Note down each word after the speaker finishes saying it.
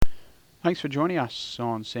Thanks for joining us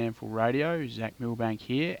on Samful Radio. Zach Milbank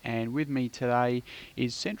here, and with me today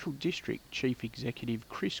is Central District Chief Executive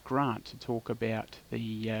Chris Grant to talk about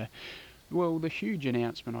the huge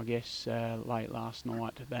announcement, I guess, late last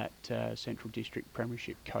night that Central District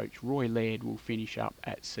Premiership coach Roy Laird will finish up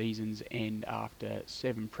at season's end after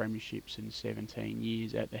 7 premierships and 17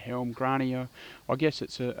 years at the helm. Granny, I guess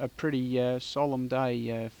it's a pretty solemn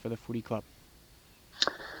day for the footy club.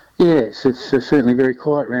 Yes, it's certainly very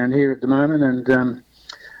quiet around here at the moment, and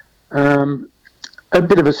a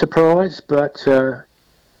bit of a surprise. But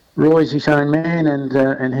Roy's his own man,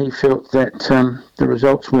 and he felt that the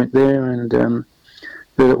results weren't there, and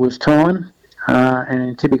that it was time. And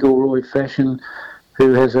in typical Roy fashion,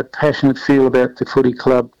 who has a passionate feel about the footy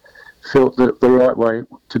club, felt that the right way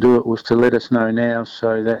to do it was to let us know now,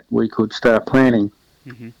 so that we could start planning.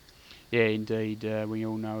 Mm-hmm. Yeah, indeed. We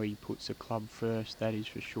all know he puts the club first, that is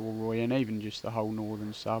for sure, Roy, and even just the whole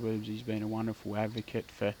northern suburbs. He's been a wonderful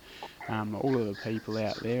advocate for all of the people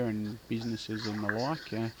out there and businesses and the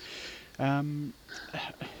like. Um,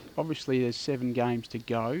 Obviously, there's 7 games to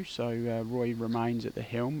go, so Roy remains at the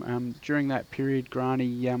helm. During that period,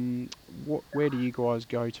 Granny, where do you guys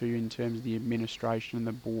go to in terms of the administration and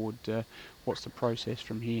the board? What's the process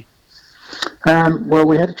from here? Well,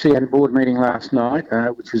 we actually had a board meeting last night,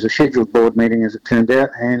 which was a scheduled board meeting as it turned out,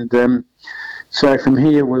 and so from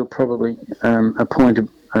here we'll probably appoint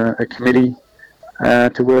a committee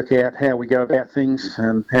to work out how we go about things,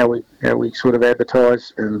 how we sort of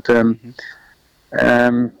advertise, and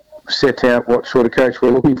set out what sort of coach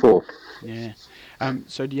we're looking for. Yeah.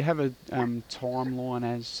 So do you have a timeline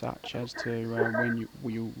as such as to when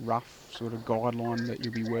your rough sort of guideline that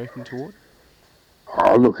you'll be working toward?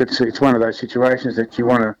 Oh, look, it's one of those situations that you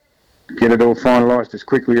want to get it all finalised as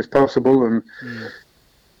quickly as possible, and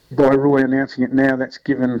by Roy announcing it now, that's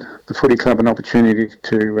given the footy club an opportunity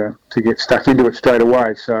to get stuck into it straight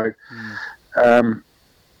away. So, it'd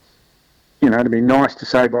be nice to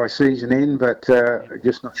say by season end, but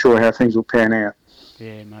just not sure how things will pan out.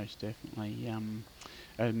 Yeah, most definitely.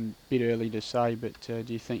 A bit early to say, but do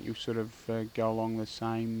you think you'll sort of go along the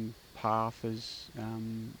same path as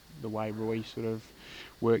the way Roy sort of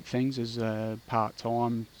worked things as a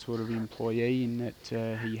part-time sort of employee, in that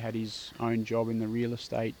he had his own job in the real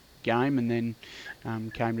estate game and then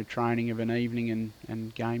came to training of an evening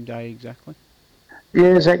and game day exactly?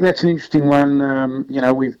 Yeah, Zach, that's an interesting one.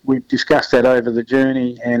 We've discussed that over the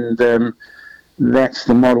journey, and that's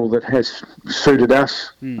the model that has suited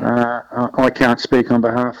us. I can't speak on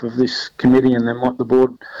behalf of this committee and then what the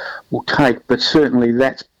board will take, but certainly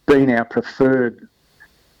that's been our preferred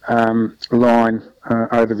line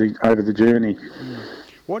over the journey.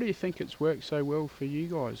 Why do you think it's worked so well for you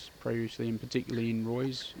guys previously, and particularly in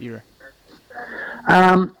Roy's era?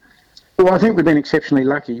 Well, I think we've been exceptionally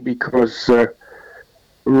lucky because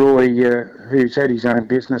Roy, who's had his own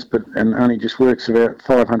business and only just works about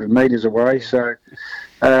 500 metres away, so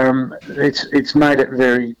it's made it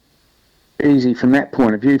very easy from that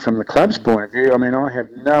point of view, from the club's point of view. I mean, I have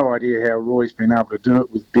no idea how Roy's been able to do it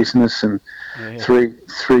with business and three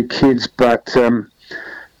kids, but from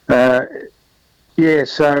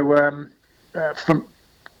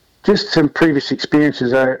just some previous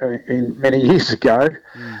experiences in many years ago,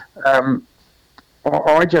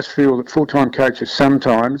 I just feel that full-time coaches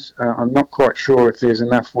sometimes, I'm not quite sure if there's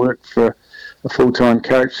enough work for a full-time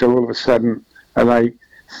coach, so all of a sudden are they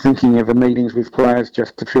thinking of the meetings with players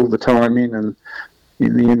just to fill the time in, and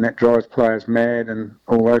in the end that drives players mad and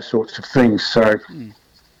all those sorts of things. So,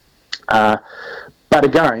 but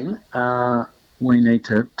again, we need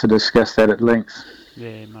to discuss that at length.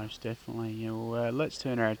 Yeah, most definitely. Let's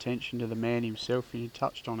turn our attention to the man himself. You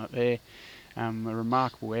touched on it there. A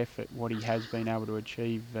remarkable effort, what he has been able to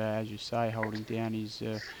achieve, as you say, holding down his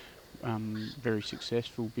very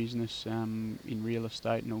successful business in real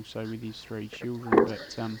estate and also with his 3 children.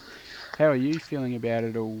 But how are you feeling about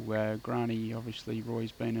it all, Granny? Obviously,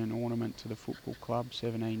 Roy's been an ornament to the football club,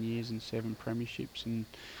 17 years and 7 premierships, and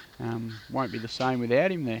won't be the same without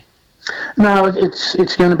him there. No,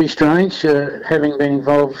 it's going to be strange having been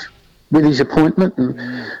involved with his appointment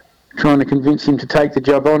and trying to convince him to take the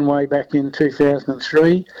job on way back in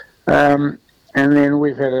 2003. And then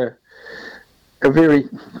we've had a very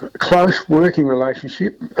close working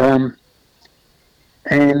relationship. So,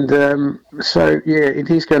 it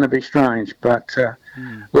is going to be strange, but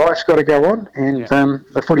life's got to go on, and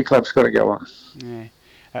the footy club's got to go on. Yeah.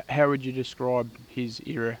 How would you describe his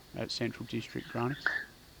era at Central District, Granny?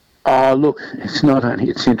 Oh, look, it's not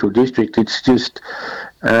only at Central District, it's just,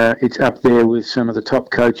 it's up there with some of the top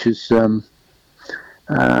coaches in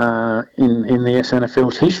the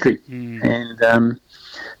SNFL's history. And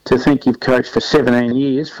to think you've coached for 17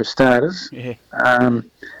 years, for starters, Yeah.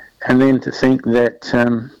 And then to think that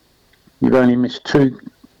you've only missed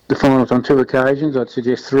the finals on 2 occasions. I'd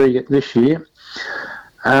suggest 3 this year.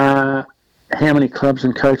 How many clubs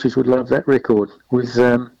and coaches would love that record with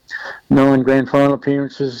 9 grand final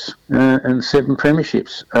appearances and 7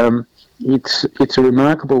 premierships? It's a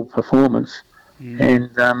remarkable performance,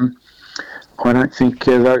 and I don't think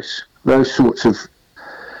those sorts of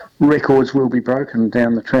records will be broken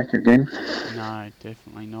down the track again. No,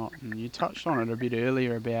 definitely not. And you touched on it a bit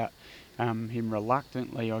earlier about him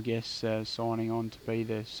reluctantly, I guess, signing on to be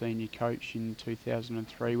the senior coach in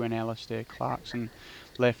 2003 when Alistair Clarkson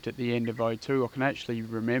left at the end of 2002. I can actually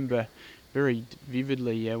remember very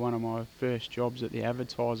vividly one of my first jobs at the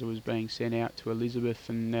Advertiser was being sent out to Elizabeth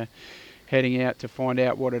and heading out to find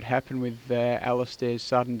out what had happened with Alistair's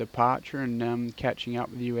sudden departure and catching up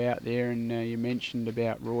with you out there. And you mentioned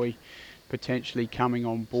about Roy potentially coming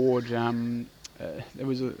on board. It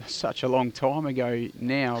was such a long time ago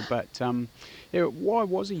now, but why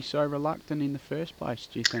was he so reluctant in the first place,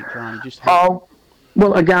 do you think, Granny?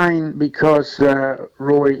 Well, again, because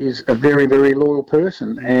Roy is a very, very loyal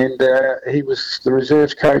person, and he was the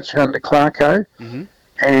reserves coach under Clarko,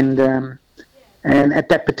 and at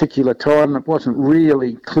that particular time, it wasn't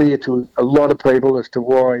really clear to a lot of people as to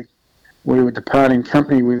why we were departing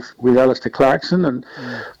company with Alistair Clarkson, and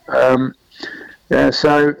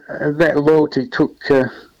so that loyalty took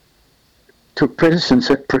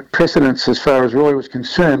precedence as far as Roy was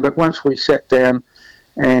concerned. But once we sat down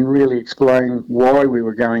and really explained why we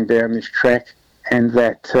were going down this track, and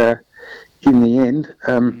that in the end,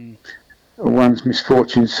 one's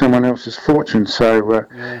misfortune is someone else's fortune. So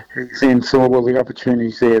he then thought, well, the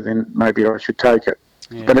opportunity's there, then maybe I should take it.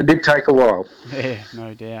 Yeah. But it did take a while. Yeah,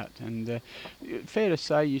 no doubt. And fair to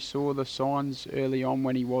say you saw the signs early on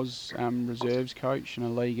when he was reserves coach and a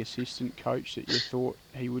league assistant coach that you thought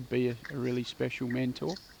he would be a really special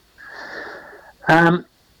mentor?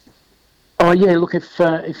 Oh yeah, look,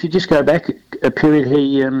 if you just go back a period,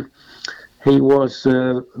 he was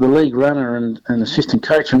the league runner and assistant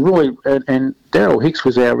coach, and Roy and Daryl Hicks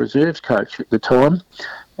was our reserves coach at the time,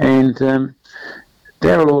 and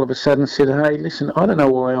Daryl all of a sudden said, "Hey, listen, I don't know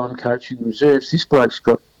why I'm coaching reserves. This bloke's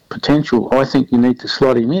got potential. I think you need to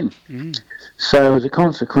slot him in." So as a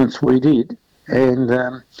consequence, we did,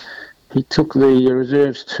 and he took the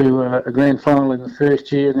reserves to a grand final in the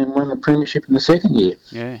first year, and then won the premiership in the second year.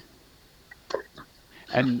 Yeah.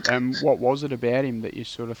 And what was it about him that you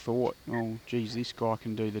sort of thought, oh, geez, this guy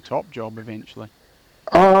can do the top job eventually?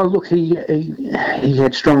 Oh, look, he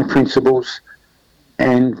had strong principles,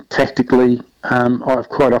 and tactically, I've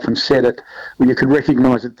quite often said it. Well, you could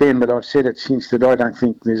recognise it then, but I've said it since that I don't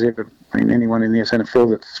think there's ever been anyone in the SNFL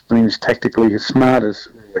that's been as tactically as smart as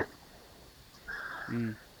Roy.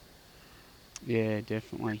 Yeah,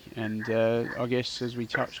 definitely. And I guess as we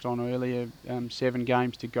touched on earlier, 7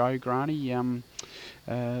 games to go, Granny.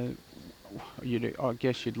 I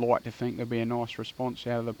guess you'd like to think there'll be a nice response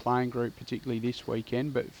out of the playing group, particularly this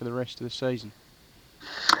weekend, but for the rest of the season.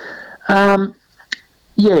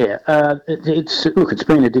 It's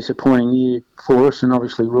been a disappointing year for us, and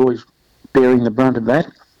obviously Roy's bearing the brunt of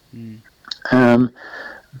that.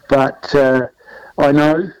 But I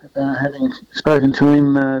know, having spoken to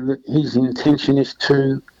him, that his intention is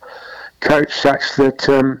to coach such that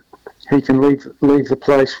he can leave the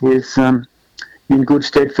place with in good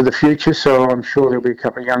stead for the future. So I'm sure there'll be a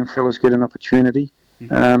couple of young fellas get an opportunity.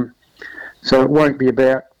 So it won't be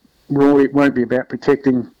about Roy. It won't be about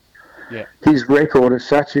protecting his record as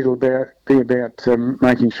such. It'll be about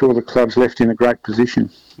making sure the club's left in a great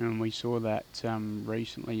position. And we saw that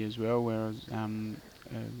recently as well, where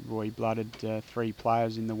Roy blooded 3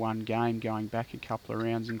 players in the one game, going back a couple of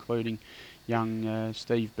rounds, including young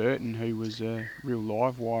Steve Burton, who was a real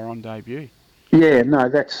live wire on debut. Yeah, no,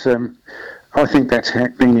 that's. I think that's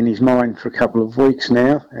been in his mind for a couple of weeks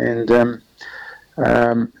now, and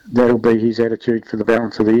that'll be his attitude for the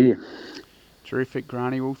balance of the year. Terrific,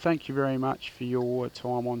 Granny. Well, thank you very much for your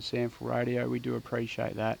time on SANFL Radio. We do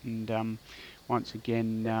appreciate that, and once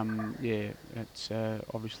again, it's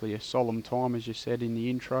obviously a solemn time, as you said in the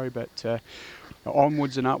intro, but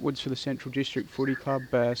onwards and upwards for the Central District Footy Club.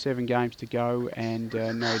 7 games to go, and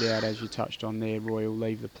no doubt, as you touched on there, Roy will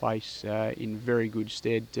leave the place in very good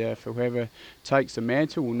stead for whoever takes the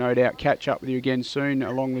mantle. We'll no doubt catch up with you again soon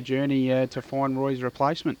along the journey to find Roy's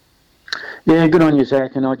replacement. Yeah, good on you,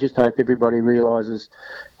 Zach, and I just hope everybody realises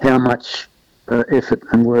how much effort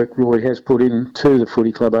and work Roy has put into the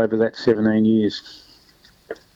footy club over that 17 years.